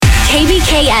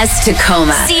KBKS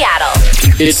Tacoma, Seattle.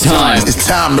 It's time. It's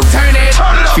time to turn it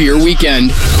up for your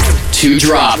weekend to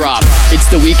drop. It's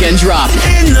the weekend drop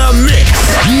in the mix.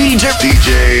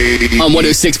 DJ on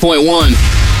 106.1.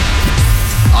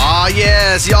 Ah,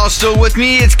 yes, y'all still with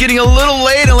me? It's getting a little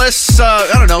late unless, I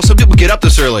don't know, some people get up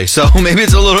this early, so maybe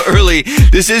it's a little early.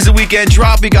 This is the weekend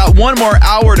drop. We got one more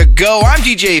hour to go. I'm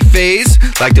DJ FaZe.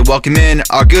 I'd like to welcome in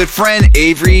our good friend,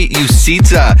 Avery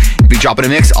Usita. He'll be dropping a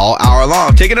mix all hour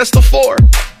long, taking us to 4.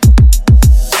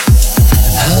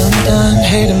 I'm done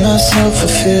hating myself for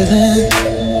feeling.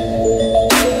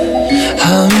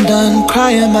 I'm done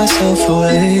crying myself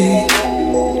away.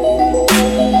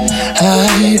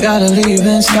 I gotta leave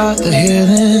and start the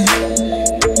healing.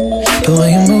 But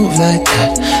when you move like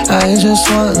that, I just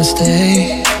wanna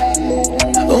stay.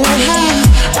 What have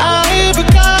I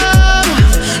become?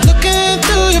 Looking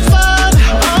through your phone,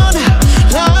 oh now,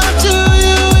 love to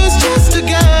you is just a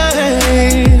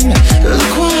game.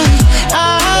 Look what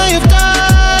I have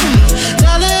done,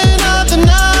 dialing up the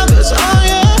numbers, oh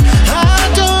yeah.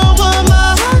 I don't want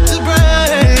my heart to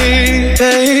break,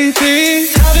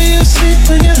 baby. How do you sleep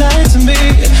when you lie to me?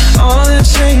 All that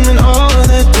shame and all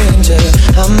that danger.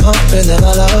 I'm hoping that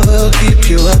my love will keep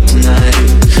you up tonight,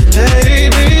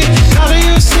 baby. How do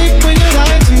you sleep when you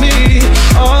lie to me?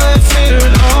 All that fear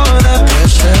and all that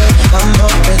pressure. I'm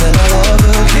hoping that my love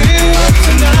will keep you up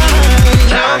tonight.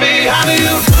 Tell me, how do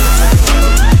you?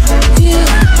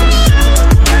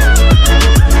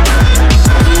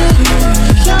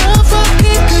 Love will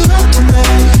keep you up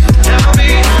tonight. Tell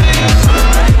me, how do you?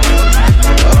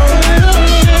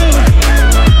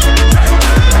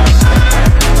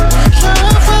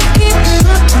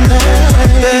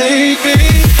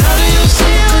 Baby, how do you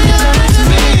see when you lie to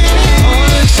me? All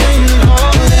that shame and all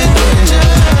that danger.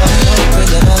 I'm hoping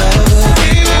that my love will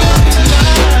keep you up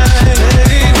tonight.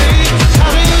 Baby, how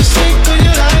do you sleep when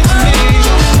you lie to me?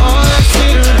 All that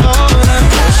fear and all that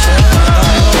pressure.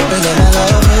 I'm hoping that my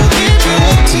love will keep you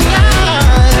up tonight.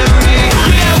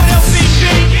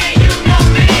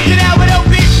 Get out with OPP. Get out with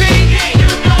OPP.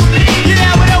 Get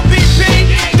out with OPP.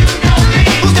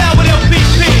 Who's down with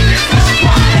OPP?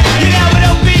 Get out with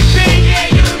OPP.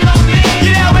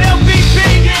 Get out with OPP.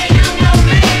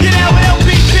 Get out with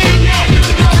OPP.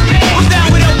 Who's down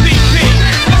with OPP?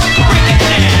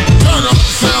 Turn up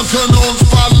the sound, turn on the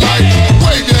spotlight.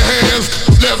 Wave your hands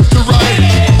left to right.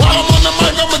 While I'm on the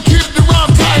mic, I'ma keep the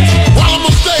rhyme tight. While I'm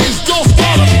on stage, don't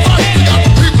start a fight. We got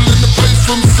the people in the place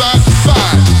from side to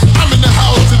side. I'm in the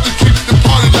house to keep the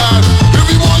party live. If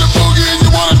you wanna boogie and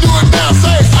you wanna do it now,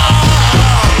 say ah.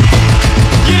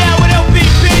 Get out with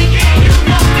OPP.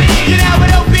 Get out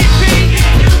with OPP.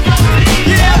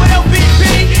 Get out with OPP.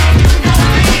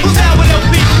 Who's out with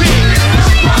OPP?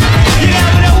 Get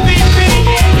out with OPP.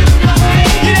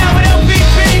 Get out with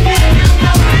OPP.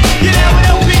 Get out with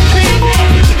OPP.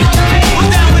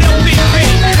 Who's out with OPP?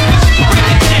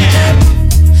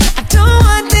 I don't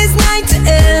want this night to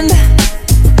end.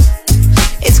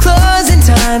 It's closing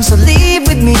time, so leave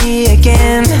with me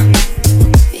again.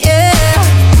 Yeah,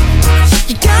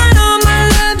 you got all my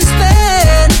love to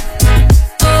spend.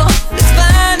 Oh, let's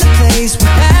find a place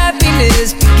where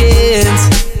happiness begins.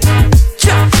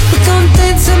 We're gonna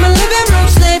dance in my living room,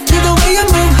 slave to the way you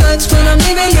move. Hurts when I'm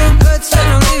leaving you.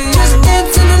 Just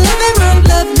dance in the living room,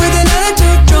 love with an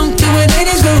attitude, drunk to an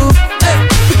 80s groove.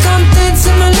 We're gonna dance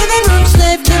in my living room,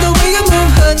 slave to the way you move.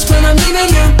 Hurts when I'm leaving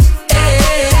you.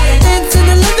 Dance in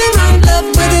the living room, love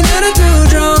with an attitude,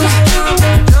 drunk.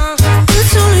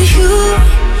 It's only you,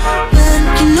 man,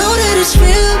 you know that it's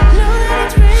real.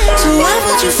 So why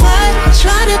would you fight or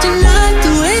try to deny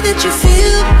the way that you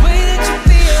feel?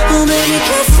 Oh baby,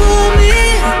 can't fool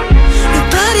me. Your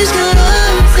body's got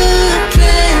other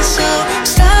plans, so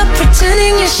stop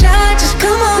pretending you're shy. Just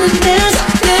come on and dance,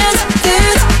 dance,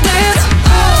 dance, dance.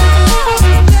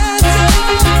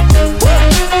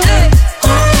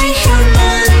 Only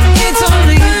human, it's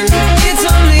only human, it's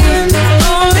only human,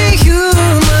 only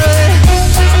human.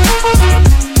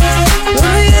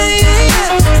 Oh yeah, yeah,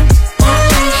 yeah.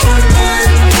 Only human,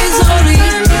 it's only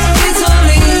human, it's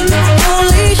only human,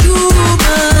 only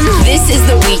human. This is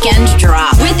the weekend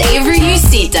drop with Avery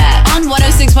Usita on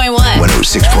 106.1.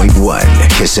 106.1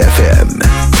 Kiss FM.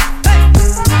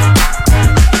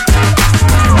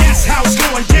 That's how it's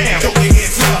going down.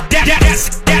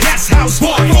 That's how it's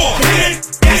going down.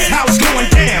 That's how it's going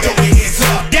down.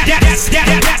 That's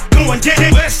going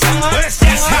down.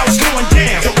 That's how it's going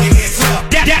down.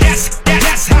 That's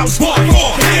how it's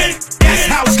going down. That's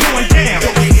how it's going down.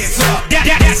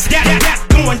 That's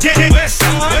going down.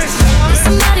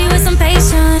 Somebody with some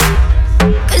patience,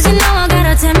 'cause you know I got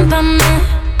a temperament,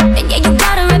 and yeah, you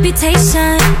got a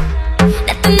reputation.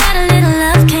 Let the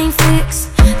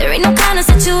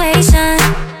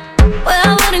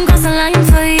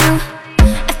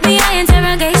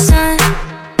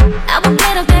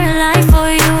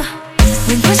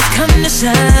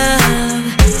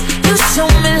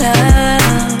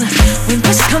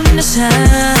myself.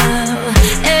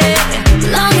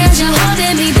 Long as you're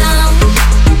holding me down,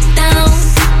 down,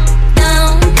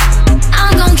 down,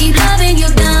 I'm gon' keep loving you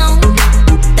down,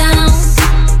 down,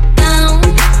 down.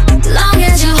 Long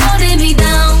as you're holding me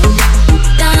down,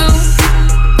 down,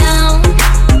 down,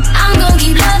 I'm gon'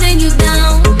 keep loving you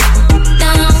down,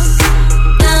 down,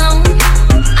 down.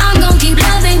 I'm gon' keep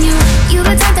loving you. You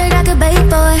the type that I could bait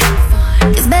for,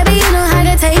 'cause baby you know how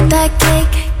to take that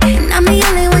cake, and I'm the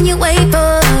only one you wait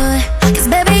for. 'Cause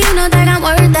baby you know that I'm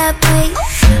worth that pay.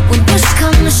 When push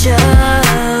come to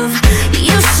shove,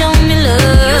 you show me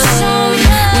love.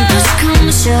 When push come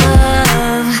to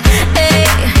shove, hey,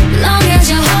 long as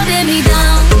you're holding me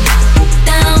down,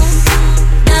 down,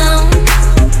 down,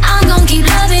 I'm gon' keep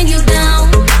loving you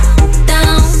down,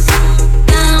 down,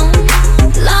 down.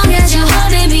 Long as you're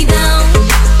holding me down,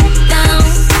 down,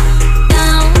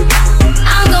 down,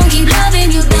 I'm gon' keep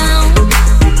loving you down,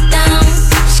 down,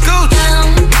 down.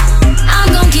 I'm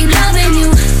gon' keep loving you.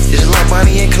 It's like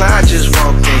Bonnie and Clyde just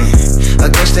walked in. A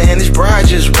gangster and his bride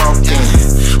just walked in.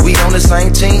 We on the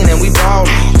same team and we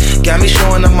ballin'. Got me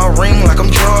showing up my ring like I'm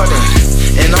Jordan.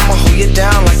 And I'ma hold you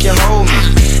down like you hold me.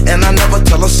 And I never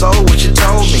tell a soul what you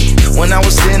told me. When I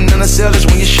was sitting in the cell, that's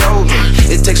when you showed me.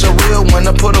 It takes a real one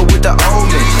to put her with the old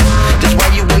me. That's why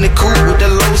you in the coupe with the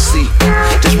low seat.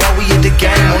 That's why we at the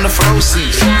game on the flow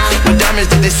seats. With diamonds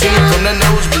that they see from the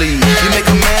nosebleed. You make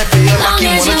a man feel like he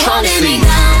want a trophy.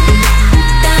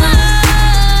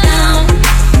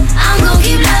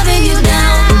 Keep loving you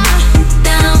down,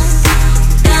 down,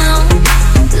 down.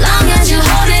 Long as you're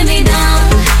holding me down,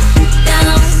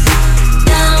 down,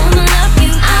 down.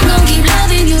 I'm gon' keep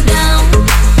loving you down,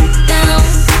 down,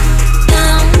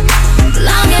 down.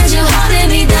 Long as you're holding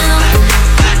me down,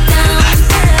 down,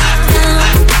 down.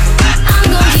 I'm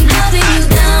gon' keep loving you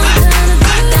down,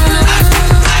 down,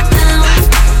 down.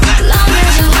 Long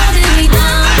as you're holding me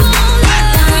down,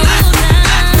 down,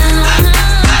 down.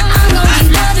 I'm gon' keep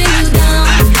loving you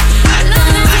down.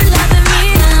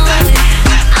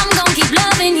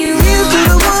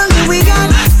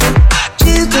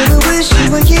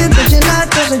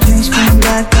 Cause the drinks bring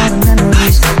back all the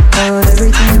memories of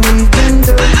everything we've been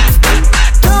through.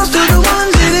 Toast to the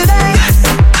ones here today.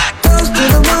 Toast to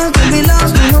the ones that we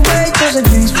lost on the way. Cause the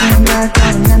drinks bring back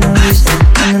all the memories.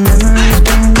 And the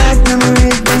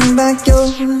memories bring back your.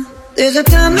 There's a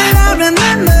time that I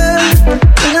remember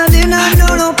when I did not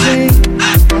know no pain.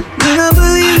 When I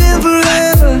believed in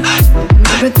forever,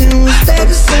 everything would stay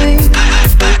the same.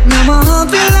 Now my heart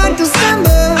feel like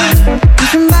December. Can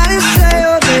somebody say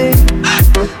your name?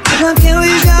 I can't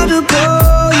reach out to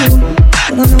call you,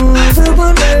 but I know I will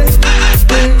one day.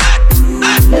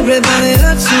 Everybody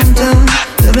hurts sometimes,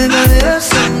 everybody hurts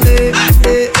someday.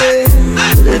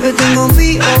 But everything gon'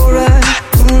 be alright.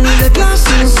 Only the glass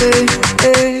and say,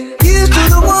 here's to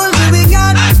the ones that we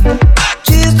got.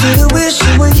 Cheers to the wish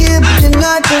you were here, but you're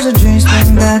not. Cause the dreams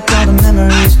bring back all the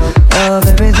memories of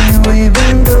everything we've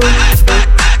been through.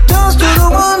 Toast to the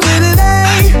ones here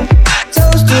today.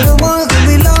 Toast to the ones that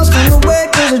we lost on the way.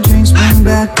 Cause the drinks bring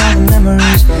back all the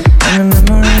memories. And the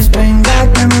memories bring back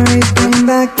your. Memories bring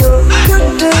back your.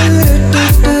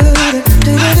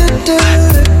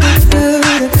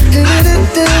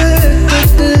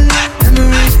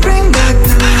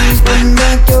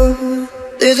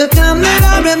 There's a time that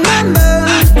I remember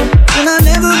when I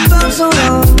never felt so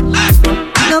lost.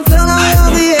 And I felt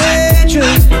all the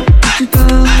hatred that you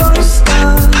thought for a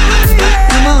star.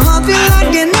 And my heart feel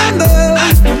like an ember,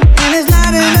 and it's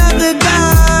lighting up the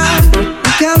dark.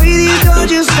 I carry these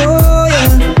torches for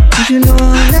you, 'cause you know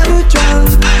I'll never drop.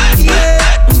 Yeah.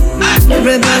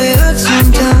 Everybody hurts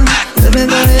sometimes,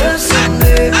 everybody hurts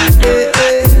someday.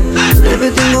 But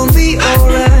everything gon' be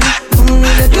alright.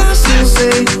 Only the glass will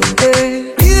say,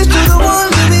 here's to the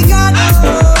ones that we got.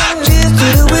 Cheers to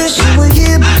the wish you were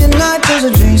here, but you're not. 'Cause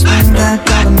the dreams bring back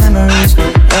all the memories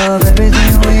of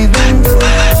everything we've been through.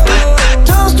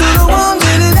 Toast to the ones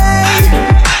here today.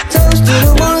 Toast to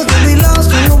the ones that we lost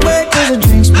on the way. 'Cause the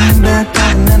drinks bring back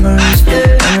all the memories.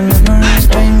 And the memories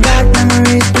bring back your.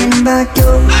 Memories bring back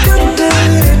your.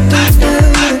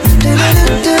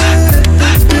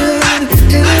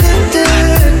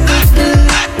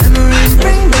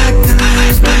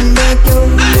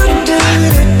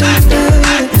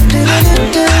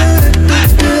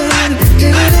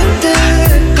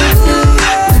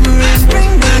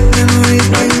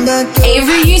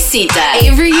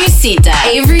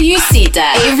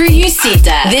 Avery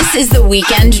Usita. This is the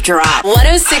Weekend Drop.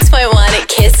 106.1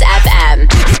 Kiss FM.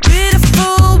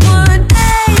 Beautiful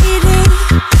 180,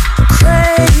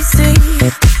 crazy.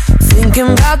 Thinking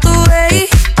about the way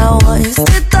I was.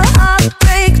 Did the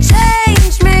heartbreak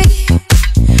change me,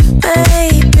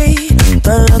 baby?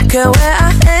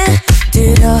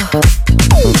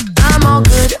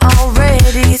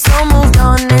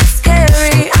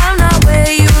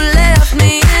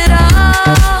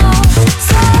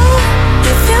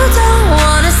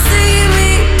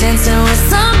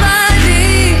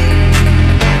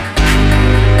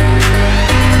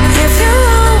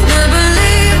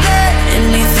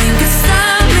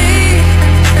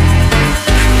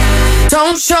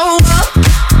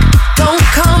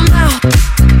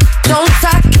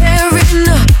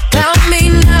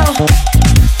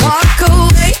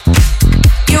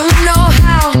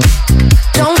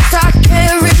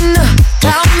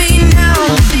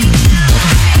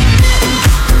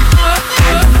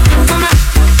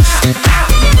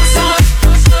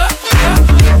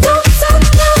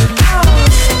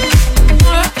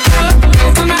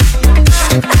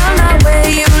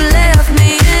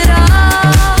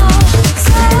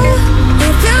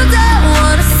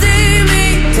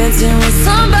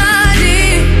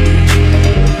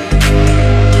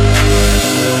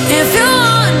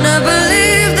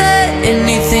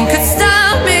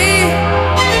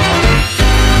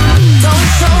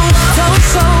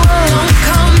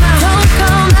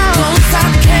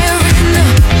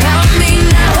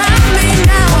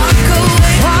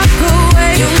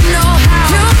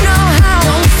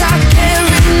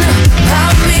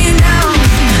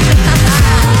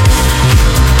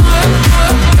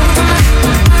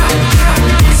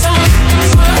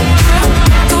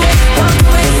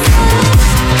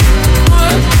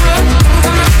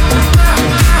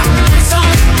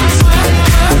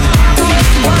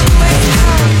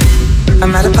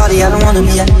 party I don't wanna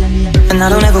be at, and I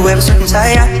don't ever wear a suit and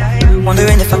tie.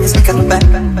 Wondering if I can sneak out the back.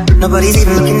 Nobody's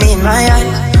even looking me in my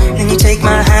eyes. Then you take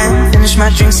my hand, finish my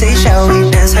drink, say shall we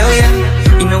dance? Hell yeah.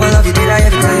 You know I love you, did I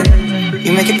ever tell you?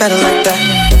 You make it better like that.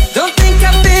 Don't think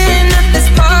I've been at this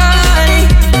party.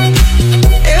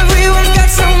 Everyone's got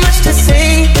so much to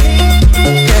say.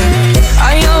 Yeah.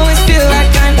 I always feel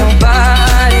like I'm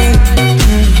nobody.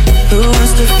 Who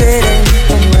wants to fit in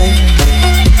anyway?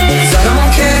 'Cause I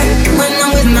don't care when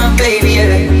I'm with my baby,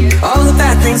 yeah. All the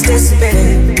bad things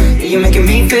disappear. You're making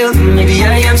me feel that maybe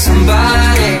I am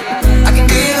somebody. I can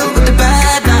deal with the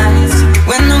bad nights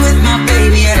when I'm with my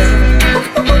baby, yeah.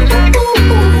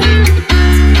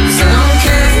 'Cause I don't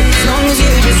care as long as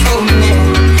you just hold me near.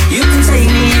 You can take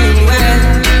me anywhere.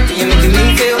 You're making me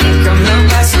feel like I'm loved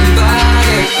by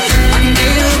somebody. I can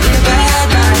deal with the bad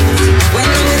nights when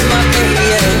I'm with my baby,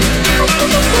 yeah.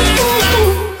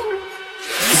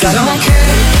 'Cause I don't care.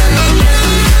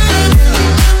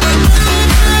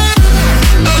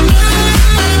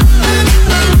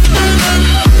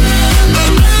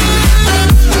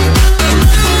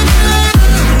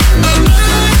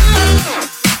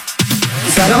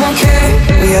 I don't care.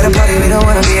 We at a party we don't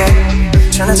wanna be at.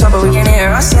 Trying to talk but we can't hear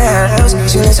ourselves.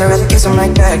 Speechless, I'd rather kiss them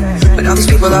right back. But all these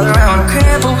people all around, I'm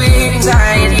crippled with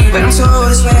anxiety. But I'm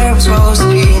told it's where I'm supposed to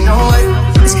be. You know what?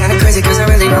 It's kinda crazy cause I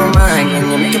really don't mind.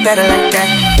 Can you make it better like that?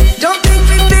 Don't think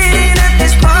we fit in at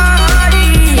this party.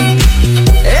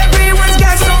 Everyone's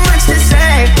got so much to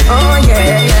say. Oh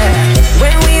yeah, yeah.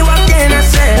 When we walked in I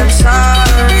said I'm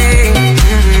sorry.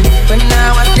 But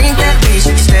now I think that we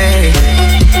should stay.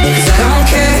 'Cause I don't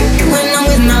care when I'm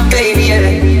with my baby,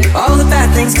 yeah. All the bad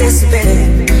things disappear.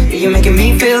 You're making me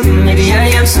feel that maybe I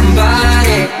am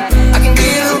somebody. I can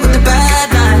deal with the bad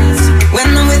nights when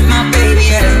I'm with my baby,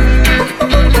 yeah.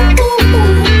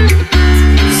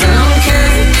 'Cause I don't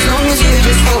care as long as you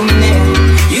just hold me near.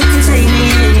 You can take me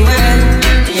anywhere.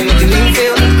 You're making me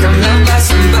feel like I'm loved by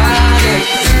somebody.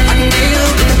 I can deal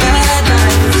with the bad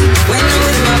nights when I'm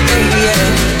with my baby, yeah.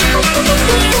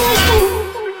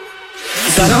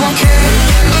 'Cause I don't care.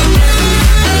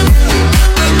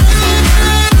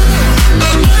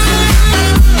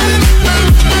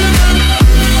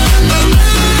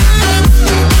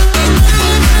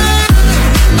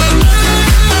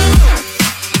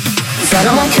 I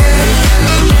don't care.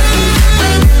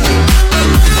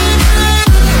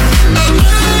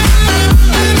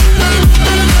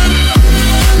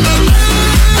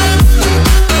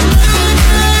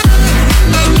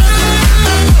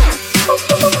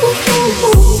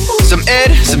 Some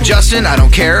Ed, some Justin, I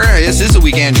don't care. This is a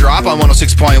weekend drop on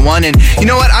 106.1. And you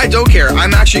know what? I don't care.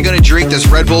 I'm actually going to drink this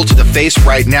Red Bull to the face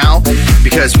right now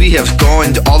because we have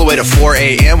gone all the way to 4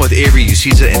 a.m. with Avery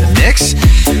Usiza in the mix.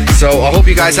 So I hope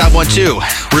you guys have one too.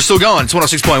 We're still going. It's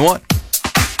 106.1.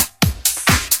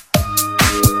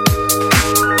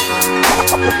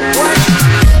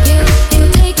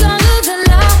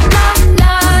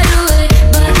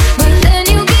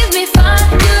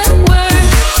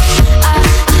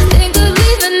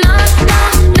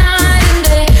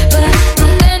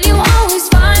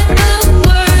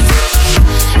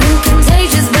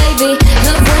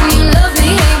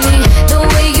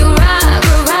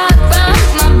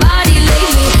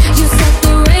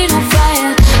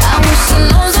 I wish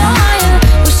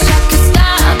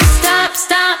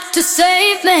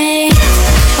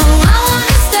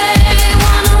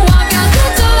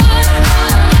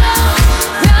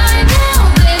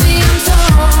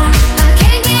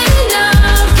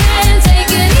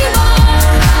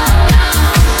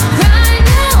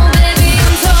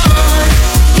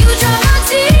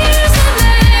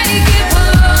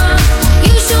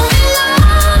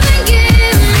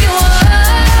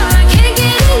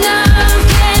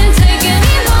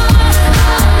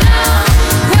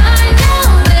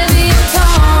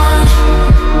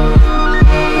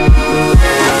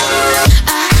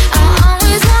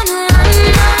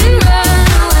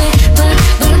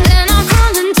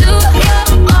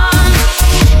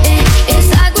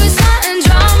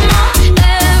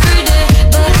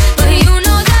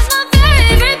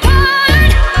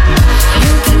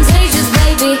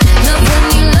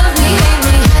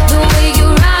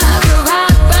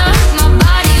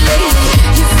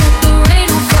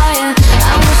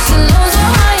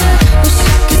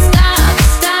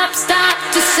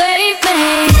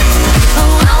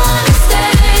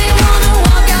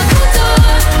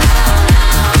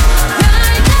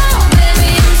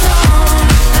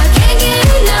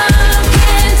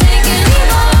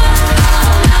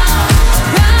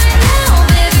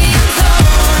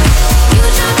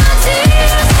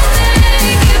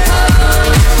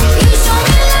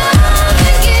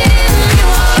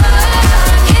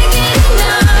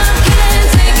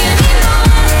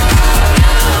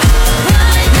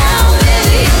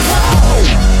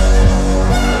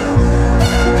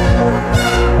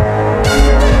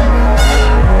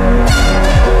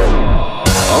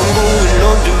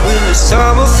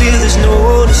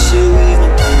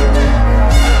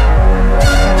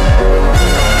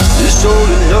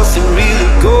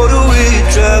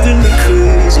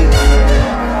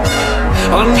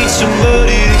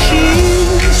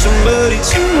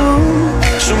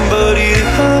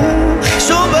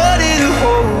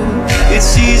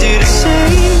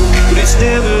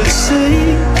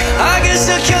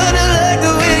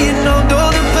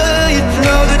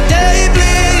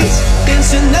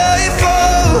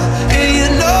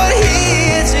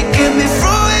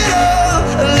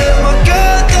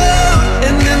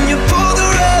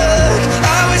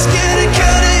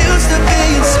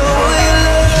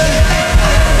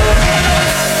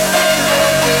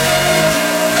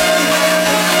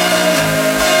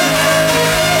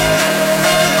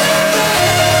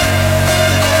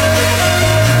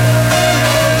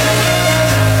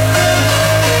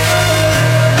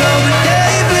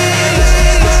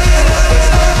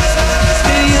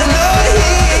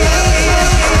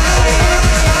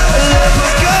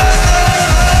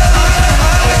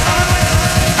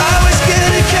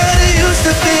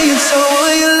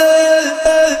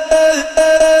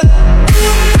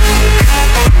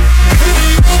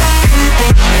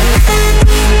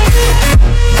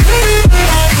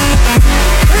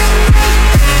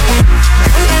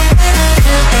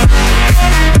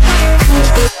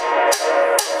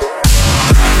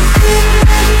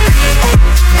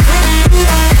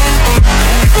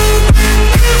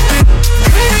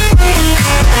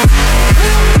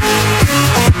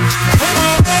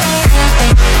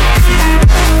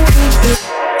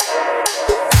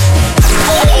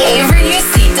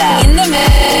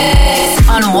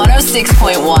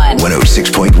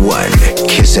 106.1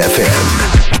 Kiss FM.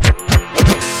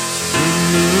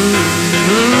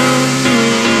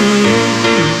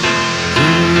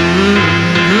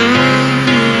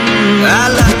 I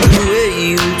like the way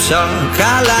you talk,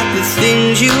 I like the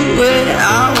things you wear.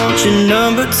 I want your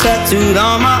number tattooed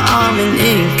on my arm in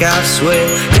ink, I swear.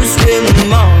 'Cause when the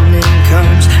morning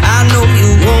comes, I know you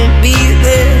won't be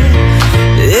there.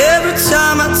 Every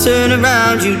time I turn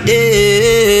around, you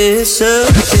disappear.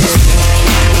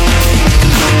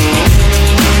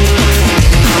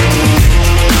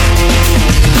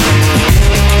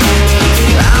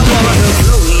 I wanna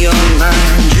blow your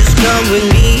mind, just come with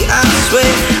me, I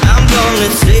swear. I'm gonna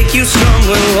take you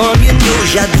somewhere warm, you know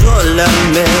j'adore la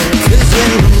mer. 'Cause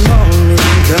when the morning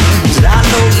comes, I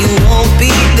know you won't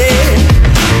be there.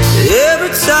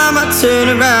 Every time I turn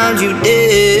around, you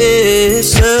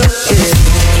disappear.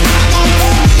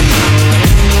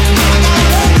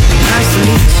 Nice to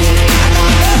meet you.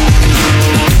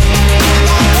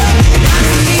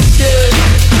 Nice to meet you.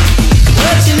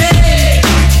 What's your name?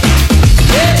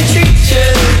 Let me treat you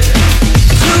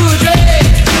to a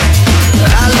drink.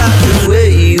 I like the way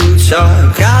you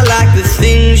talk, I like the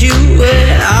things you wear.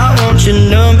 I want your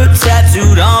number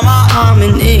tattooed on my arm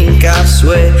in ink, I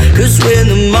swear. 'Cause when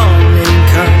the morning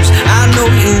comes, I know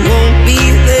you won't be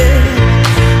there.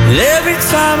 And every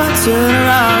time I turn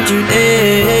around, you disappear.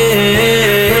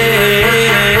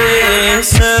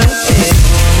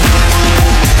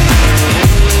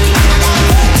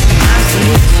 Nice to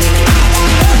meet you.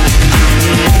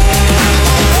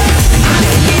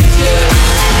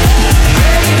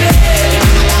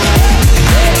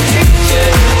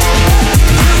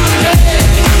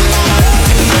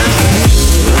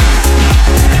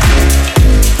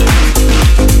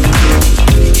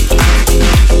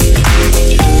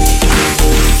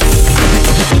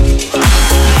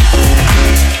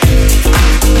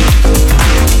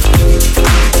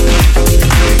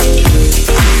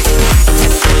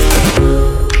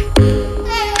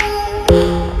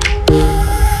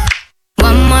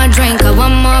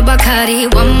 Bacardi,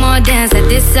 one more dance at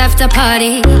this after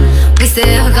party. We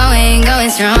still going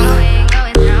strong.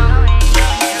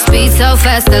 Speed so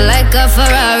faster like a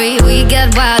Ferrari. We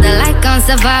get wilder like on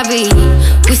safari.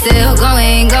 We still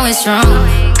going strong.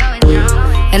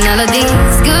 And all of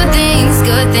these good things,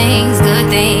 good things, good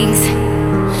things.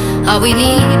 All we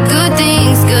need, good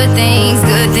things, good things,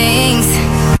 good things.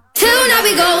 Tonight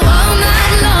we go all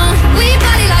night long. We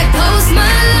party like Post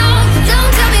Malone.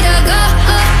 Don't tell me to go.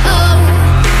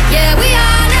 Yeah, we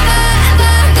are never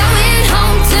ever going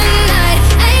home tonight.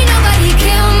 Ain't nobody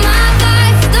kill my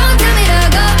vibe. Don't tell me to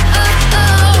go.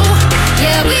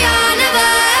 Yeah, we are never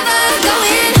ever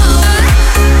going home.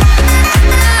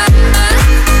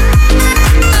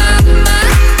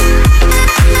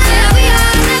 Yeah, we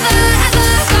are never ever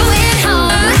going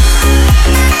home.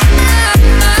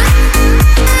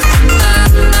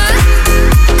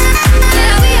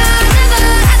 Yeah, we are never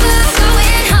ever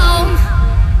going home.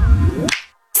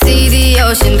 See the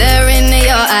ocean there in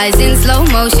your eyes in slow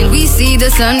motion. We see the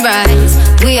sunrise.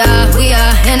 We are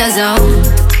in a zone.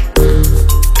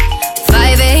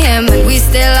 5 a.m. and we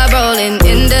still are rolling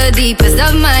in the deepest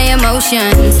of my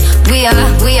emotions. We are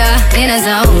in a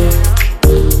zone.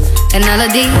 And all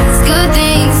of these good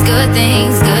things, good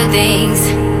things, good things.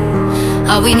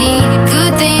 All we need,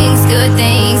 good things, good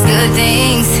things, good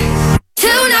things.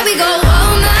 Tonight we go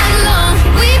all night long.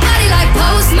 We party like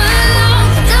Post Malone.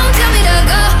 Don't tell me to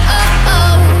go.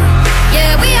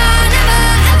 Yeah, we are never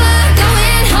ever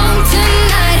going home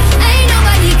tonight. Ain't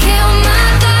nobody kill my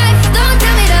vibe. Don't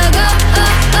tell me to go.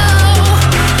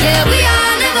 Yeah, we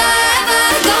are never ever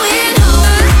going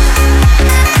home.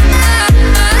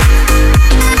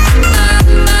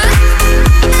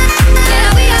 Yeah,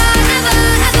 we are never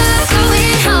ever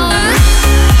going home.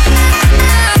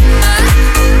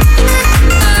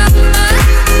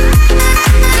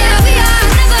 Yeah, we are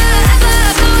never ever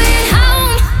going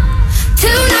home.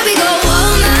 Tonight we go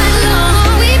all night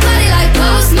long. We party like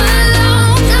Post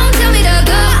Malone. Don't tell me to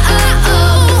go.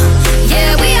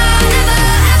 Yeah, we are never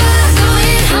ever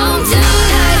going home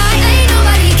tonight. Ain't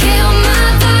nobody kill my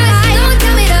vibe. Don't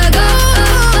tell me to go.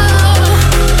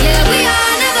 Yeah, we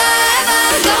are never ever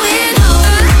going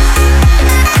home.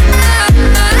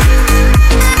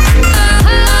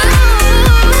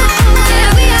 Yeah,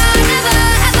 we are never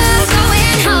ever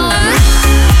going home.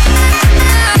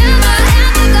 Never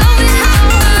ever going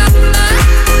home.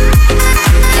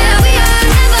 Yeah, we are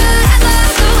never ever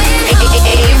going home.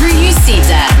 Avery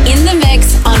Usita in the mix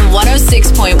on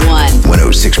 106.1.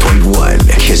 106.1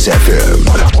 Kiss FM.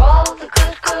 All the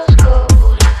good girls go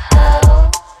to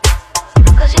hell,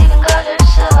 'cause even God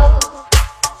herself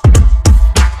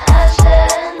has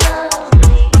said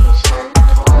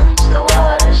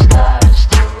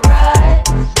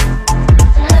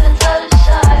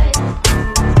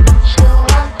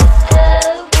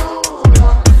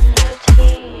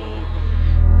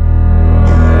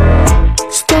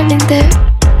They're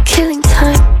killing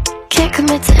time. Can't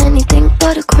commit to anything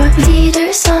but a crime.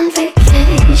 Leaders on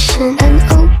vacation, an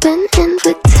open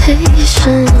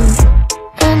invitation.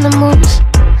 Animals,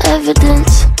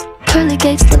 evidence. Pearly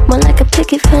gates look more like a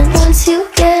picket fence. Once you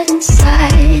get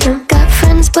inside them, got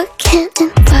friends but can't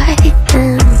invite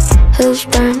them. Hills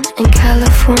burn in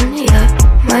California.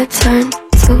 My turn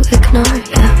to ignore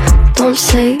ya. Don't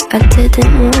say I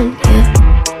didn't warn ya.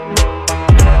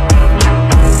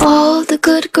 All the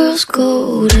good girls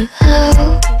go to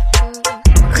hell,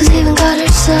 'cause even God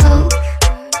herself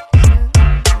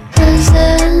has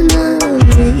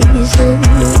enemies. And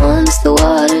once the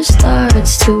water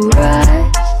starts to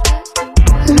rise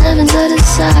and heaven's out of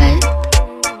sight,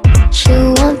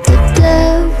 she'll want the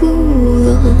devil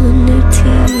on her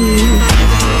team.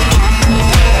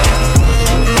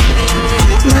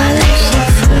 My life's the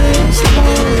first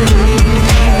love.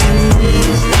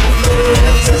 There's nothing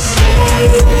left to say.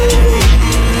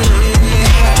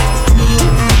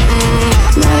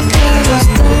 My girl's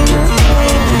gonna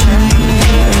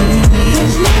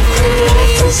there's nothing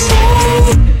left to say.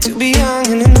 To be young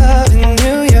and in love in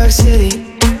New York City.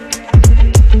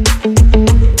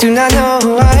 Do not know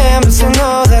who I am, but still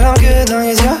know that I'm good long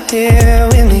as you're here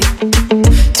with me.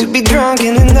 To be drunk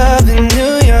and in love in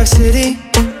New York City.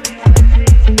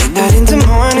 Midnight into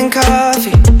morning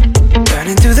coffee,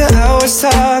 burning through the hours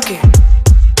talking.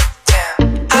 Damn,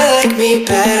 I like me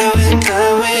better when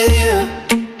I'm with you.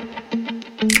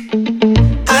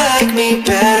 I like me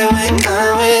better when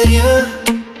I'm with you.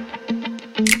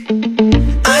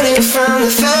 I knew from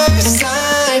the first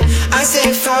time, I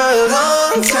stayed for a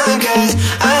long time, 'cause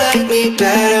I like me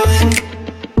better when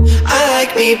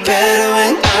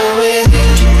I'm with you.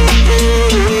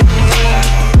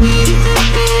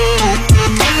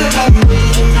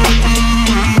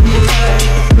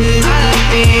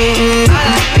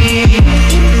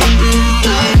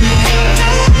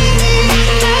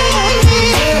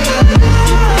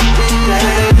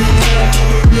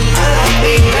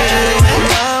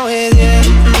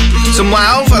 Some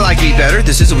Wow, I Like Me Better.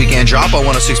 This is a weekend drop on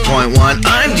 106.1.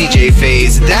 I'm DJ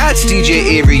FaZe. That's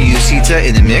DJ Avery Usita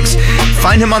in the mix.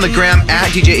 Find him on the gram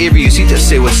at DJ Avery Usita.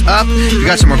 Say what's up. If you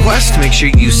got some requests, make sure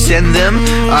you send them.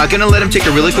 Gonna let him take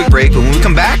a really quick break, but when we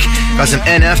come back, got some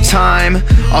NF time.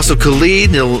 Also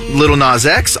Khalid, Little Nas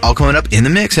X, all coming up in the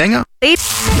mix. Hang on.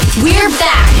 We're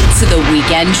back to the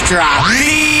weekend drop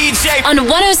on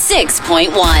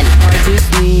 106.1.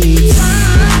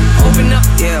 Open up,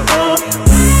 yeah.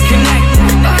 Connect.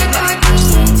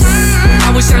 I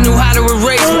wish I knew how to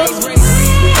erase.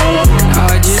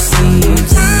 I just need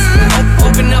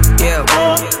open up, yeah.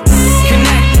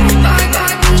 Connect.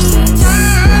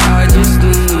 I just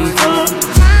need.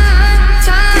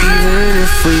 Even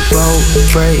if we both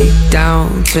break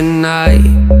down tonight,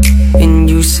 and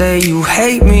you say you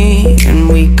hate me, and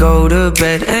we go to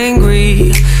bed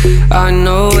angry, I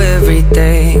know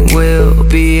everything will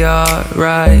be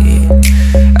alright.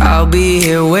 I'll be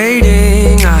here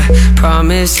waiting, I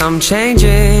promise I'm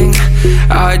changing.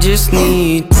 I just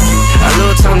need a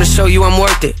little time to show you I'm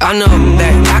worth it. I know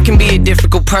that I can be a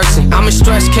difficult person. I'm a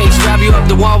stress case, grab you up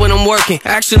the wall when I'm working.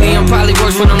 Actually, I'm probably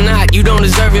worse when I'm not. You don't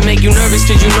deserve it, make you nervous,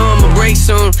 'cause you know I'ma break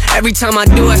soon. Every time I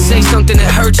do, I say something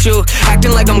that hurts you.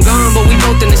 Acting like I'm gone, but we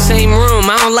both in the same room.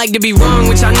 I don't like to be wrong,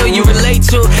 which I know you relate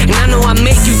to. And I know I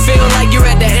make you feel like you're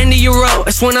at the end of your rope.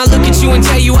 That's when I look at you and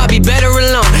tell you I'll be better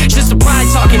alone. It's just a pride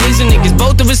talking, isn't it? 'Cause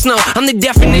both of us know I'm the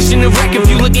definition of wreck. If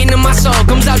you look into my soul,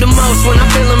 comes out the most when I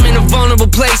feel I'm in a vulnerable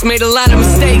place. Made a lot of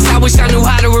mistakes, I wish I knew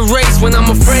how to erase. When I'm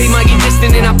afraid, might get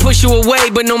distant and I push you away.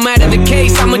 But no matter the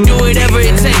case, I'ma do whatever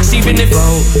it takes, even if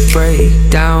both break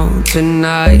down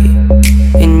tonight,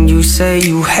 and you say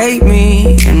you hate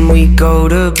me, and we go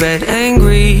to bed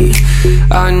angry.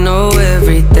 I know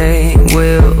everything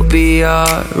will be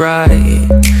alright.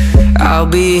 I'll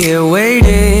be here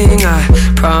waiting, I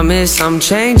promise I'm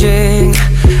changing.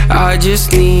 I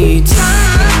just need time.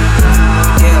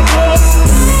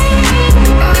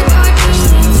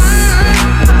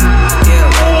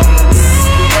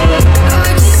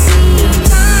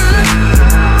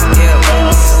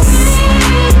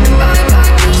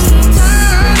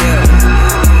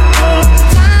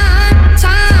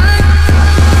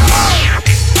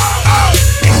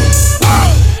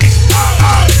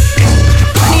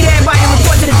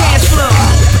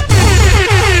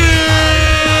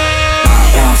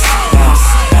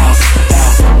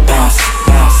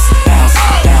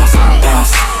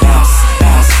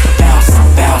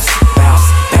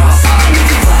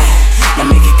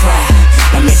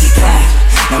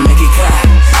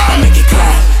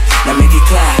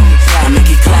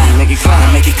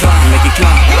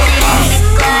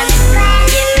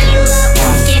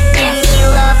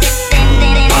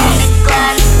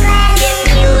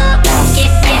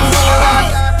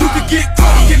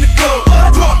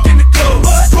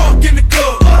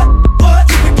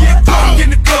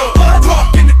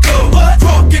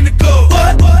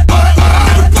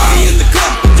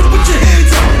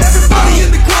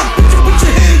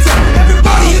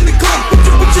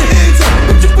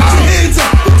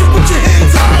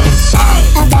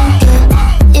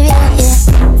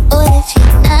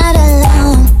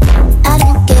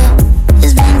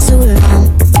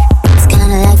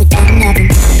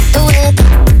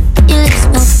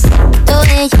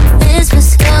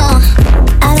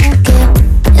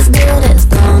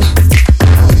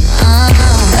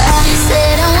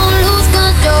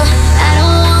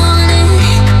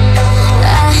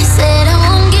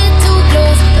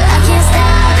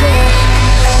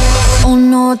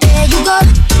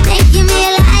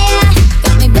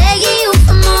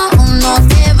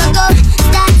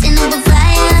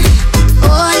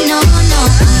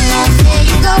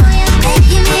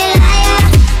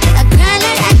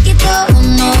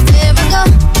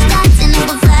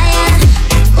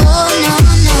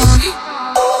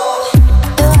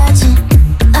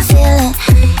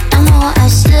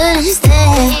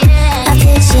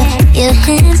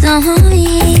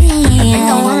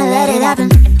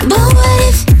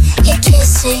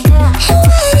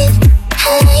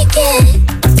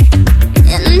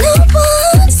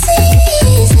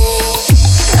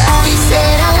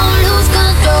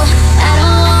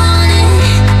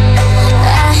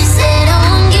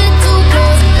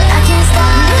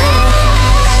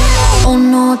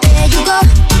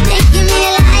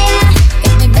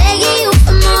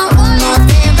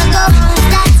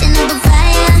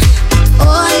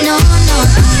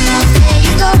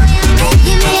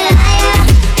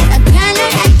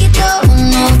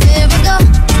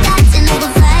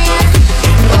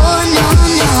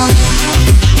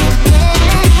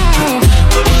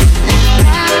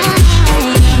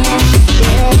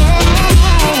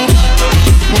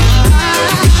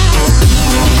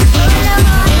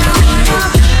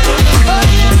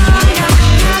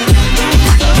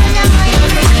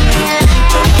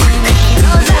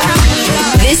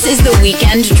 The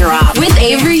Weekend Drop with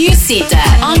Avery Usita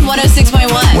on 106.1.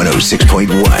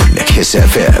 106.1 Kiss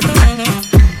FM.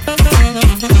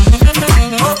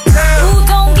 Ooh,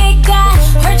 don't get got.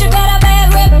 Heard you got a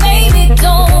bad rep, baby,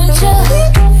 don't you?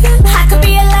 I could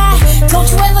be a lie. Don't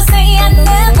you ever say I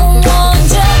never want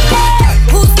you.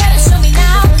 Who's better? Show me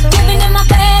now. Living in my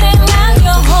bed and around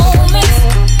your homies.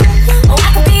 Oh,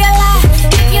 I could be a lie.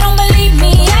 If you don't believe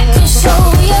me, I can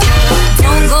show you.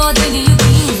 Don't go thinking you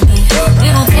can use me.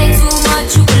 It don't take too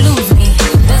much, you can lose me.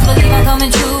 Best believe I'm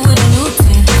coming through with a new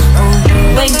team. Oh,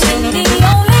 you ain't been the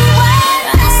only one.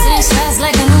 I send shots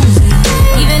like an Uzi.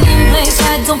 Even in place,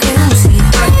 I don't care who's here.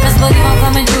 Best believe I'm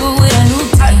coming through with a new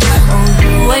team. Oh,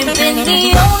 you ain't been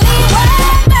the only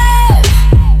one, babe.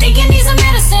 Think you need some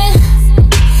medicine?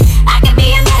 I could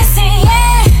be a medicine,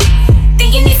 yeah.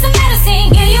 Think you need some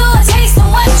medicine? Give you a taste of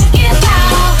what you give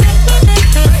out.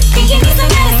 Think you need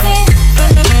some medicine?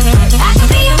 I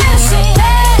could be a medicine,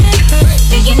 yeah.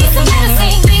 Think you need some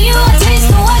medicine? Give you a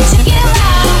taste of what you give out.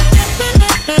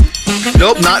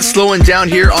 Nope, not slowing down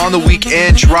here on the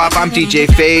Weekend Drop. I'm DJ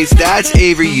FaZe. That's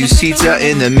Avery Usita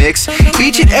in the mix.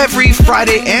 Each and every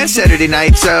Friday and Saturday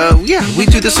nights, we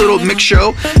do this little mix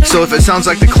show. So if it sounds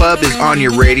like the club is on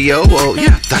your radio, well,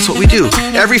 yeah, that's what we do.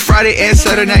 Every Friday and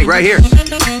Saturday night right here.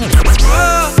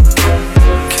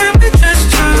 Can't we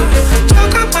just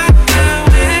talk about where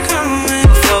we're going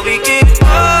before we get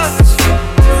lost?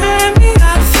 Maybe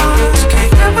our thoughts can't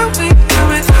get what we do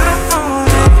without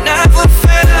knowing. Never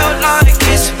felt like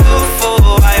this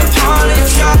before. I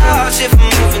apologize if I'm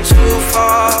moving too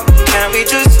far. Can we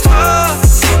just talk?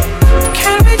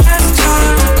 Can we just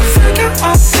talk? Figure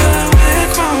out where we're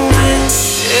going.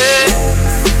 Yeah.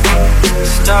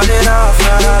 Started off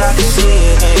right, I can see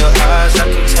it in your eyes. I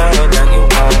can tell that you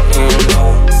want to know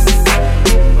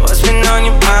what's been on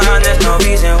your mind. There's no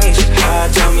reason we should hide.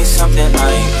 Tell me something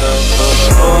I ain't heard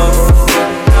before.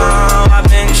 Now I've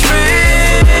been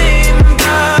dreaming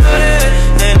about it,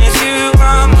 and it's you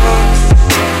I'm on.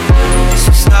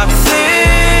 So stop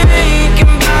thinking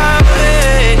about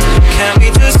it. Can we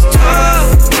just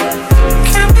talk?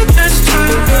 Can we just talk?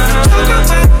 Talk about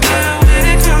where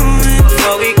we're going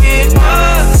before we get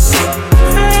lost.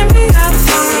 Maybe I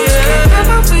thought can't get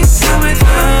what we do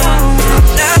without.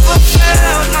 Never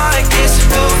felt like this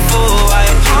before. I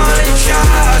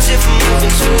apologize if I'm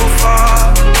moving too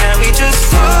far. Can we just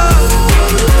talk?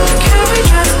 Can we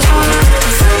just talk?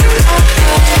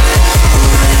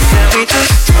 Can we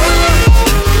just talk?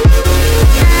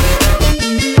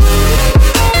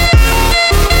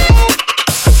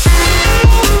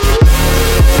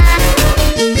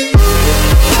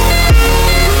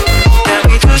 Can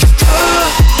we just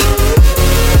talk?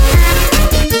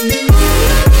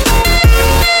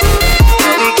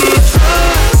 Can we get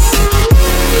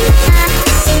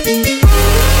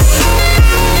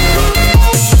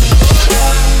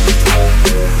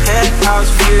penthouse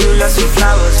view, left some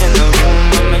flowers in the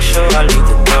room. I'll make sure I leave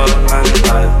the door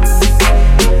unlocked.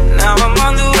 Now I'm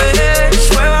on the way,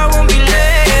 swear I won't be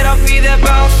late. I'll be there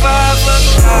about 5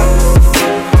 o'clock.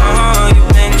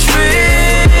 You've been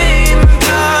dreaming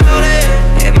about it,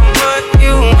 give me what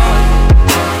you want.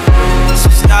 So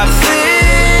stop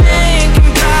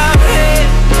thinking about it.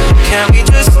 Can we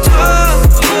just talk?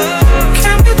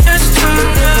 Can we just talk?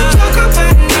 Talk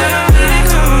about where we're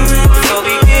going before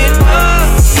we get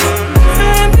lost.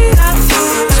 Maybe our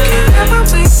thoughts can't get what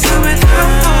we do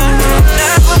without.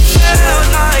 Never felt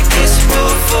like this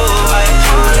before. I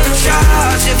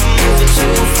apologize if I'm moving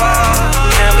too far.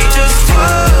 Can we just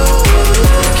talk?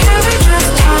 Can we just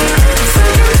talk? Can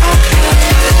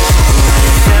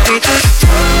we just talk? Can we just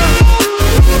talk?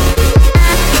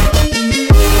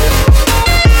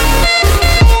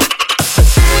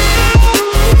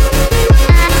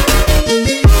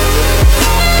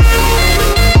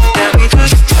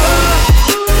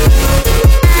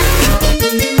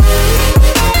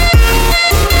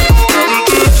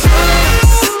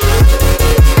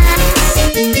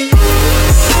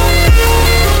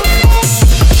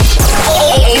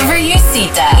 Avery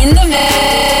Usita in the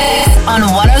mix on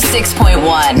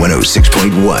 106.1.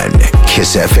 106.1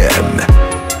 Kiss FM.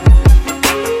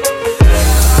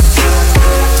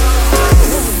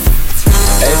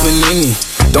 Hey, Panini,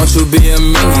 don't you be a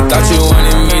meanie. Thought you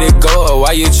wanted me to go, or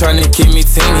why you tryna keep me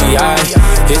teeny?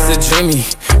 It's a dreamy,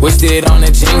 wished it on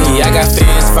a genie. I got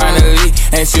fans finally,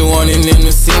 ain't you wanting them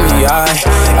to see me?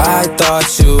 I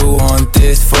thought you want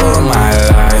this for my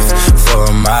life,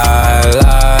 for my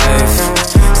life.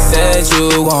 Said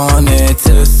you wanted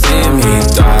to see me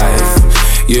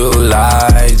thrive. You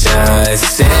lied,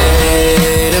 just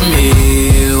say to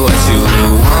me what you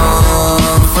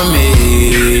want from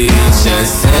me.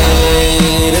 Just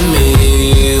say to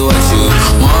me what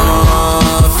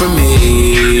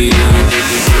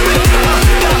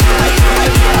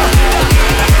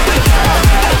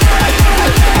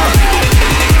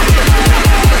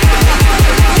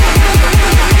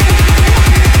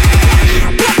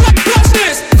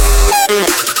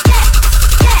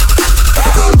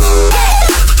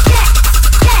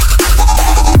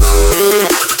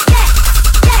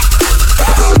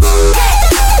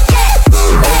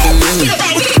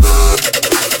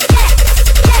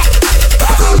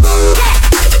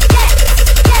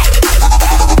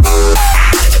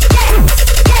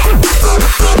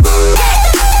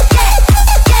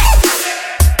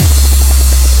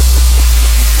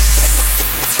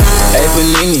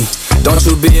Panini, don't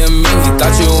you be a meanie.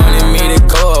 Thought you wanted me to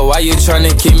go, why you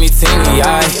tryna keep me teeny?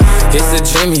 It's a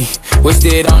dreamy, wished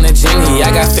it on a genie.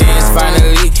 I got fans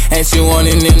finally, ain't you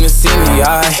wanting them to see me?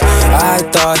 I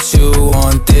thought you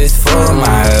want this for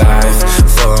my life,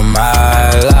 for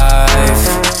my life.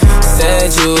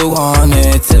 Said you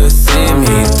wanted to see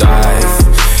me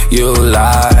thrive. You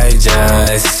lied,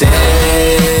 just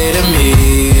say to me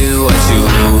what you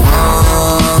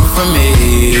want from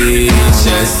me.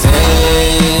 Just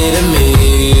say to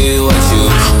me what you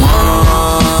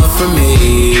want from me.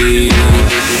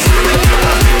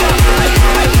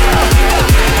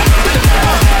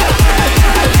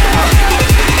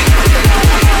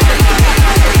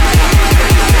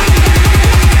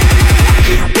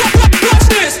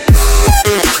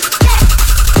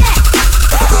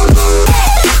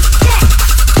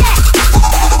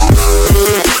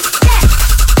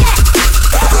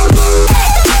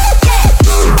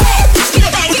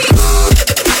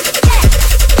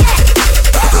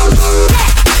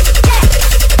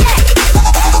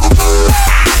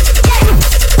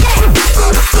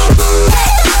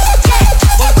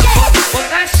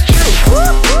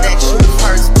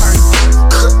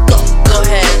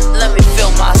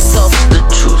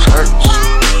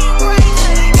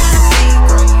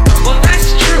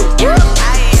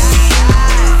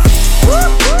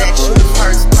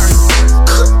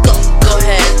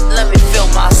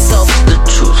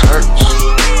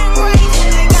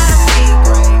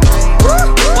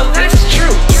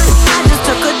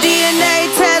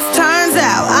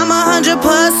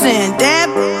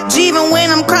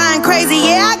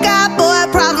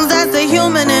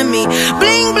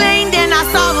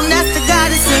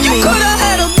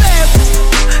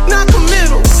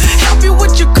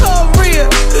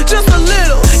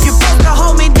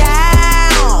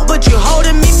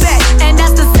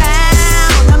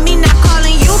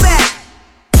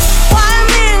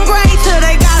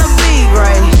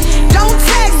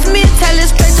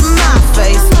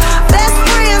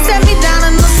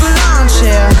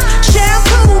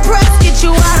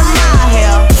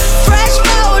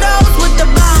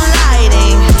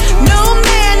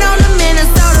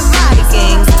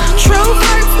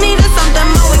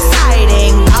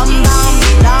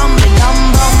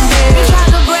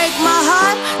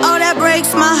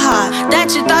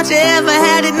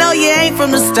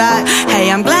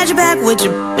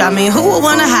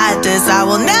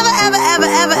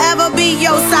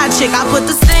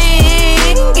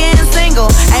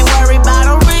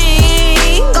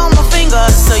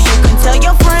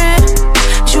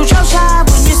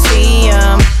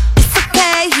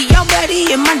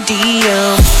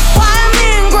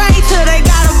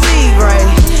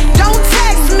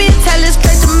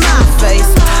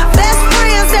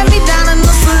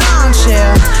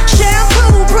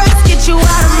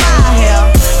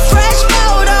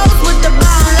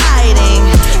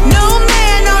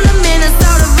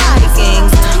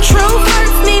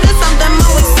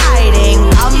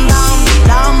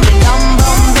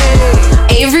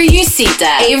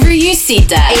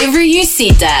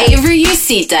 Avery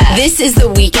Usita. This is the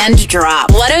Weekend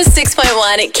Drop.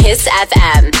 106.1 Kiss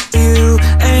FM. You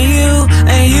and you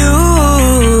and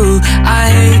you. I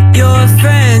hate your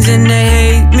friends and they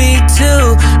hate me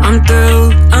too. I'm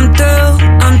through.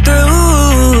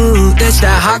 This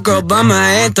that hot girl bummer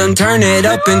anthem. Turn it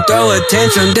up and throw a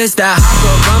tantrum. This that hot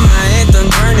girl bummer anthem.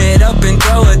 Turn it up and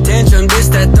throw a tantrum. This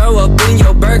that throw up in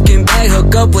your Birkin bag.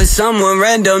 Hook up with someone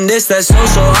random. This that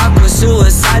social awkward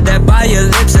suicide. That buy your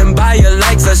lips and buy your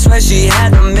likes. I swear she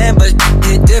had a man, but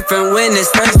hit different when it's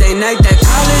Thursday night. That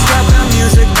college dropout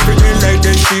music, everything like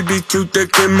that. She be too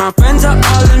thick and my friends are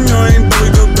all annoying, but we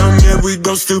go dumb, yeah, we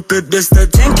go stupid. This the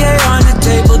 10K on the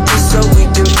table just so we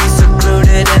can be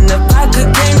secluded. And the vodka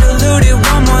came diluted.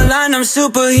 One more line, I'm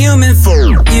superhuman for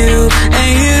you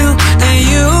and you and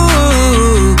you.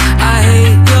 I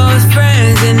hate your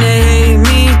friends and they hate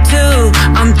me too.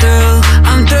 I'm through.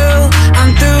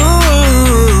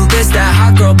 This that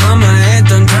hot girl bummer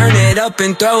anthem. Turn it up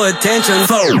and throw attention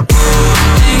for you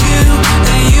and you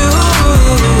and you.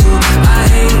 I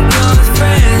hate your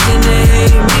friends and they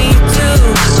hate me too.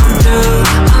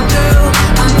 I'm through.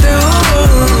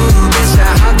 This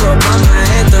that hot girl bummer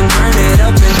anthem. Turn it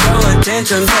up and throw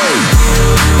attention for you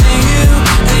and you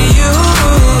and you.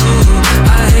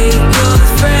 I hate your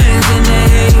friends and they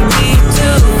hate me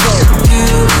too.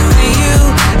 You and you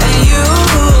and you.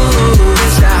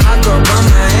 This that hot girl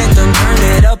bummer anthem. Turn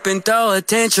it up and throw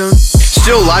attention.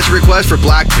 Still lots of requests for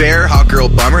Black Bear, Hot Girl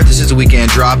Bummer. This is a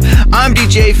Weekend Drop. I'm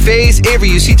DJ FaZe. Avery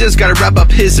Usita's got to wrap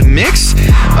up his mix.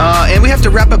 And we have to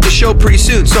wrap up the show pretty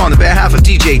soon. So on the behalf of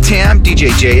DJ Tam, DJ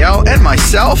JL, and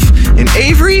myself, and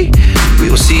Avery, We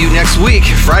will see you next week,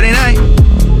 Friday night.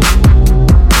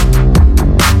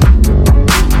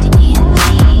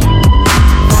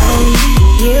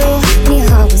 Your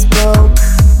heart was broke.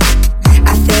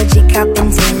 I filled your cup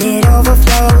until it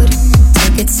overflowed.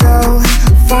 Took it so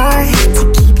far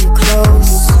to keep you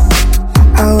close.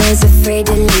 I was afraid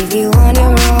to leave you on your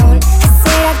own. I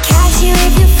said I'd catch you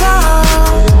if you fall.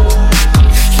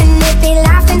 And if they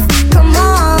laugh and come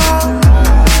on.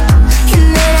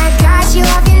 And then I got you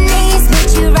off your knees,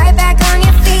 put you right back on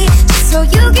your feet, just so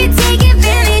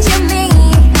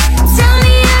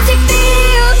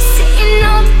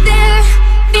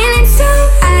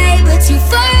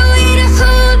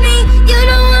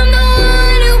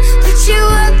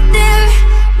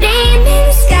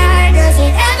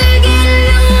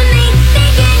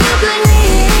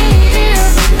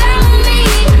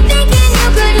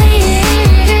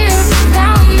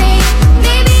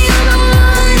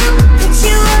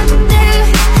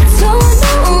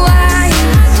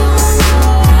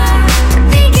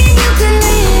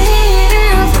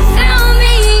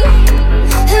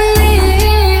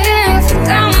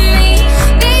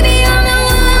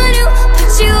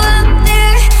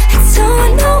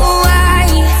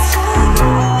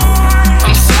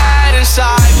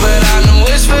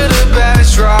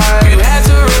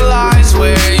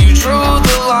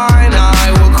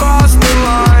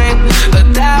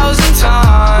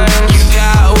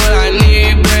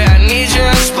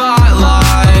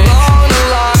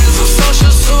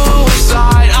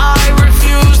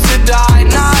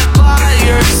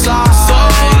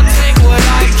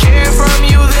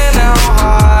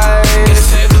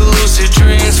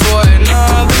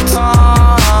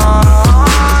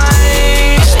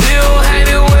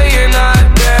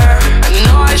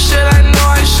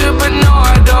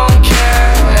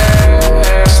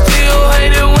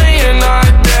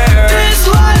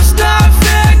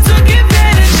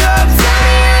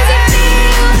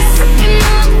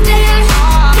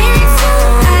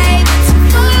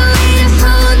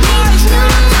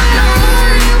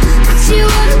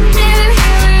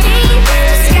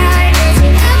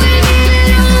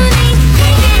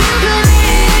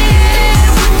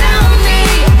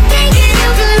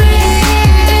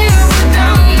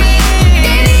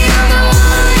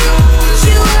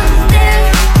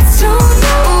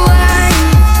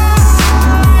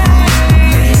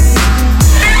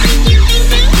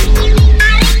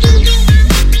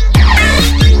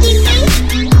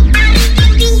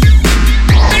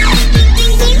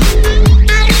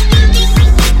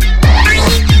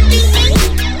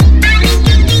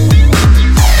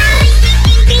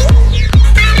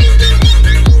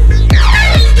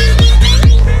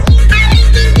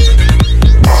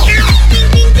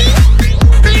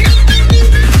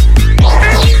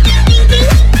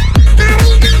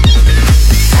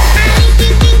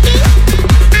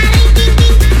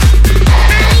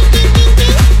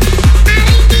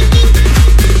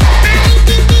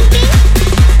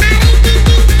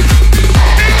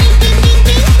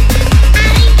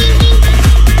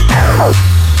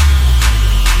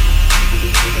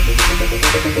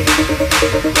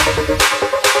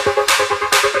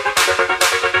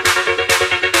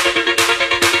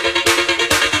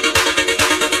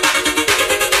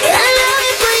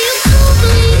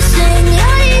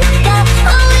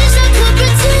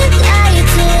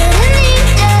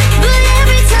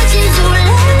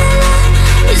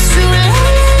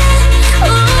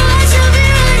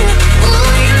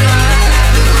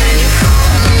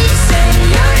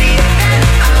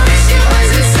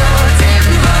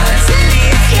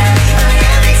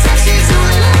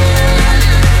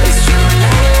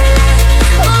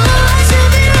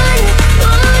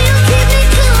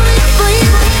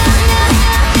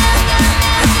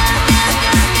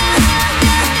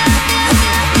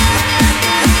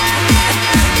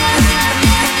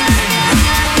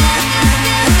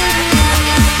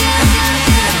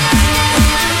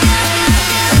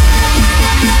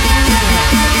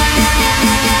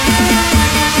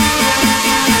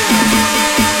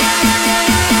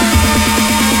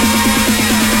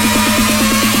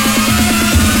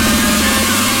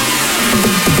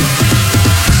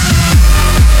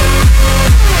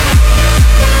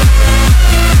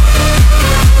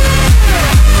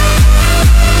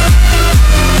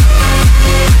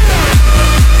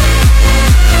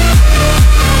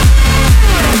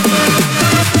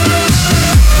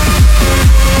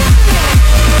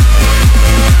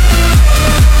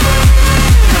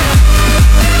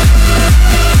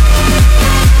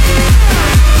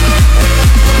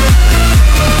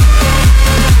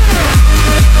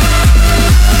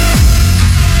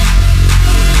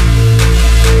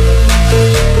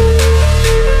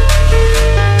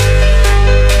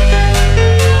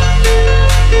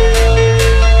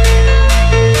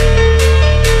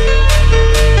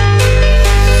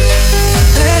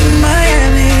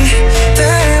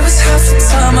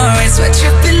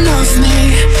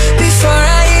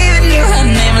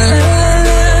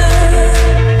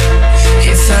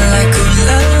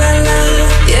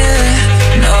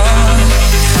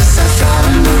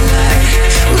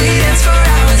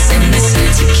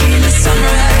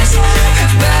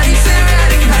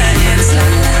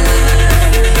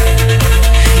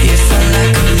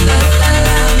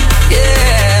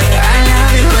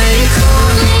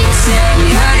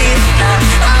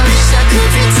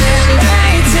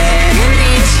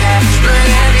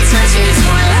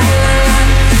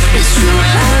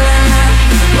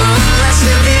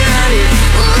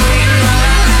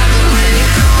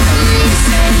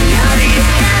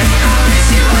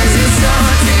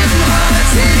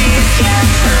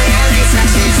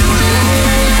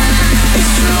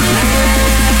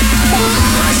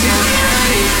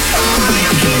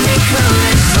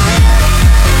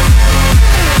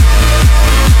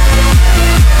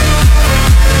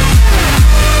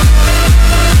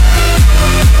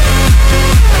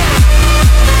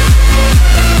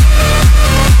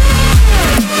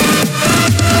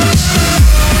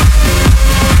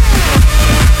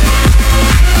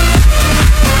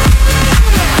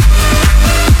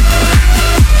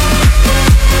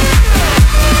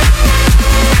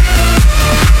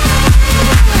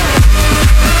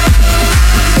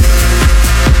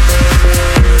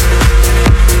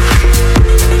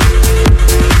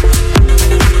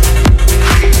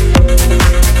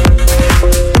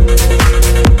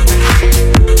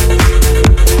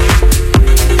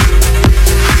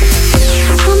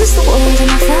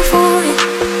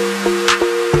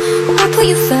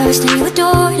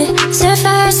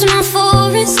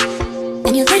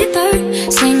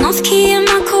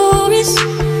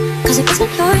it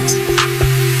wasn't yours.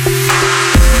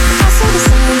 I saw the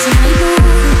signs in my mood.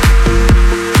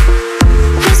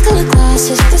 Rose-colored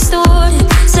glasses are distorted.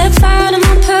 Set fire to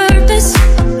my purpose,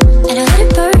 and I let it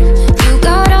burn. You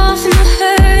got off in the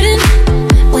hurting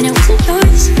when it wasn't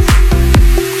yours.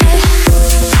 Yeah.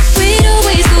 We'd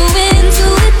always go into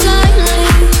it blindly.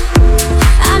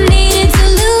 I needed to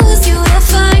lose you to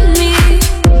find me.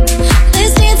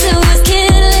 This dancer was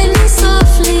killing me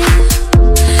softly.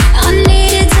 I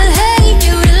needed to hate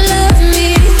you to love me.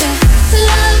 Yeah. To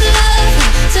love, love,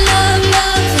 to love,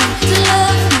 love, to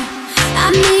love me. I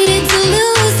needed to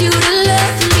lose you to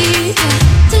love me. Yeah.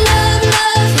 To love,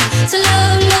 love, to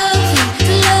love, love,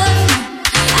 to love me.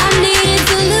 I needed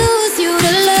to lose you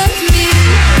to love me.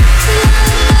 To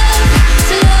love, love,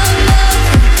 to love, love,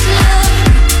 to love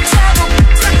me. Trouble,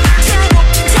 trouble, trouble,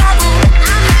 trouble.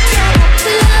 I'm in trouble.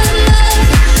 To love, love,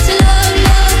 to love,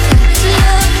 love, to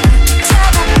love me.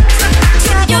 Trouble, trouble,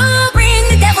 trouble. You bring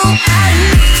the devil out of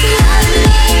me. To love,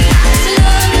 love, to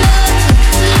love, love,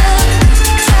 to love me.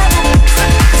 Trouble,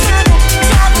 trouble, trouble,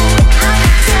 trouble. I'm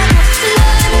in trouble. To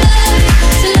love, love,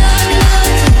 to love, love,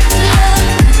 to love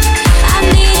me. I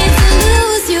needed to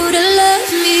lose you to love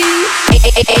me.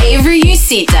 Avery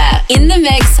Usita in the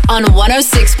mix on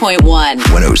 106.1.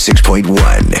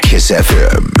 106.1 Kiss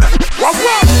FM.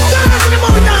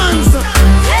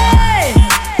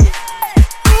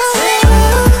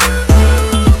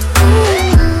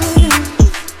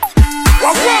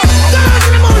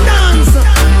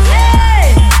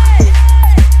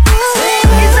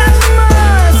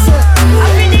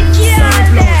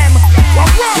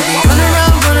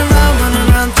 Run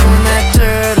around, throwing that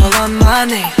dirt all on my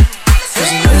name.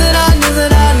 'Cause you knew that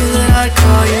I'd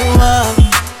call you up.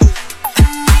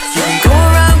 You can go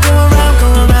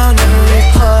around every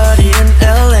party in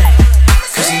LA.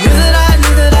 'Cause you knew that I'd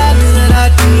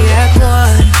be at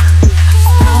one.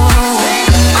 Oh,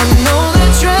 I know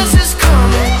that dress is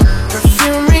coming,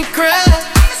 perfume regret.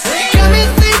 You got me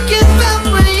thinking about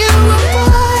when you were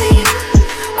mine.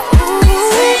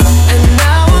 Ooh, and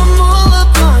now I'm all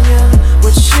up on you.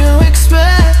 What you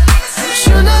expect?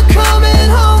 You're not coming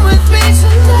home with me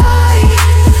tonight.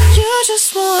 You just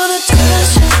want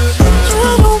attention. You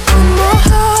don't want my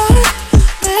heart.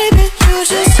 Maybe you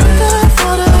just hate the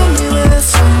thought of me with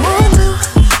someone new.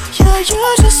 Yeah, you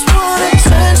just want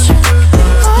attention.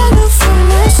 I knew from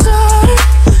the start.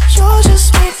 You're just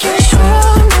making sure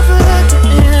I'm never at the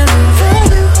end of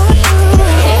you.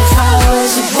 If I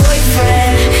was your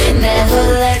boyfriend, never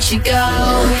let you go.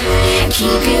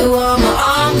 Keep you on my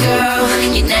arm, girl.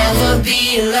 You'd never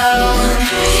be alone.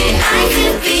 I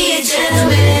could be a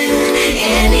gentleman,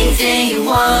 anything you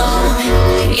want.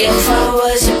 If I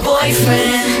was your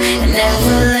boyfriend, I'd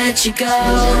never let you go.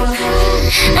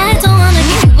 I don't wanna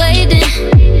keep you waiting,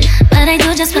 but I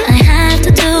do just what I have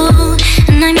to do.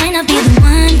 And I might not be the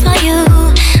one for you,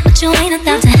 but you ain't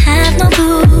about to have no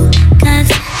boo. 'Cause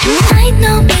I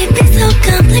know baby so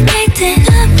complicated,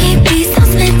 love me be so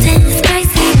smitten, it's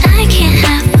crazy. I can't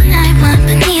have what I want,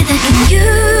 but neither can you.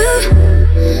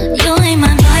 You ain't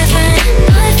my boyfriend.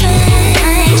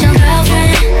 I ain't your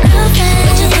girlfriend.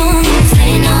 But you don't want me to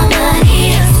say nobody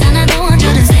else, and I don't want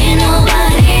you to say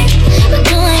nobody. But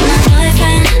you ain't my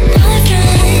boyfriend.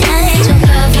 I ain't your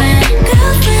girlfriend.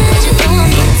 But you don't want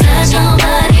me to touch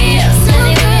nobody else, and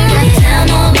you ain't gonna tell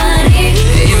nobody.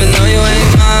 Even though you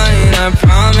ain't mine, I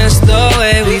promise the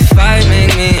way we fight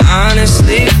make me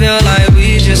honestly feel like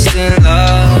we just in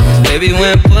love. Baby,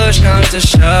 when push comes to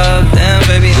shove, then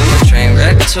baby, I'm a train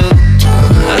wreck too.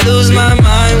 I lose my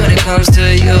mind when it comes to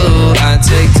you. I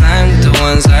take time with the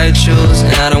ones I choose,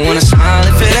 and I don't wanna smile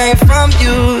if it ain't from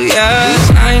you, yeah.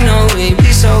 I know we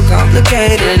be so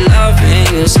complicated, loving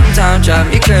you sometimes drive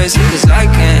me crazy, 'cause